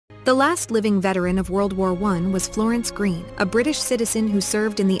The last living veteran of World War I was Florence Green, a British citizen who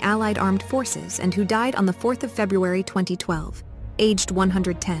served in the Allied Armed Forces and who died on the 4th of February 2012, aged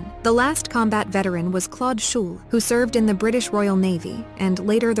 110. The last combat veteran was Claude Choules, who served in the British Royal Navy and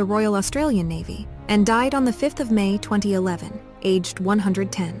later the Royal Australian Navy, and died on the 5th of May 2011, aged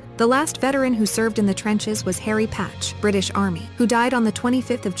 110. The last veteran who served in the trenches was Harry Patch, British Army, who died on the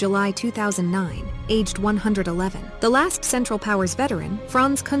 25th of July 2009, aged 111. The last Central Powers veteran,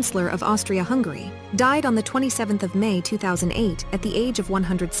 Franz Künstler of Austria-Hungary, died on the 27th of May 2008 at the age of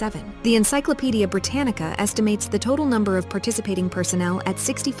 107. The Encyclopedia Britannica estimates the total number of participating personnel at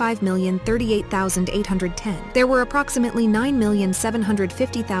 65,038,810. There were approximately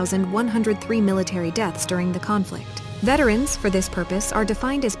 9,750,103 military deaths during the conflict. Veterans, for this purpose, are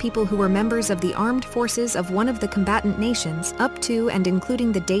defined as people who were members of the armed forces of one of the combatant nations up to and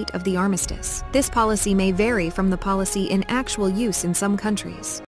including the date of the Armistice. This policy may vary from the policy in actual use in some countries.